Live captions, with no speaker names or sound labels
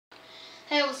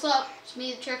Hey, what's up? It's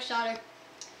me, the Trick Shotter.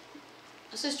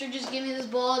 My sister just gave me this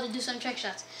ball to do some trick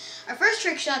shots. Our first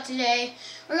trick shot today,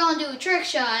 we're going to do a trick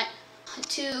shot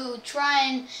to try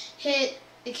and hit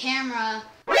the camera.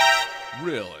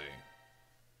 Really?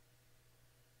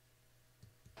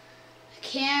 The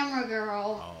camera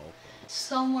girl. Oh.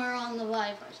 Somewhere on the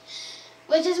vipers.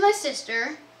 Which is my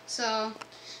sister, so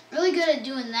really good at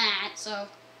doing that, so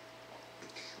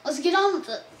let's get on with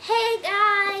it. Hey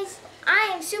guys!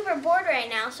 I am super bored right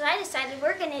now, so I decided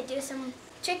we're going to do some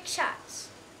trick shots.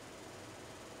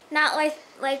 Not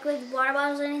like with water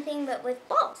bottles or anything, but with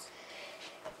balls.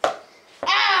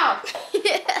 Ow!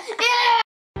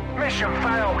 Mission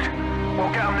failed.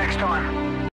 We'll get them next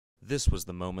time. This was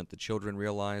the moment the children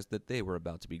realized that they were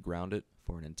about to be grounded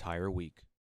for an entire week.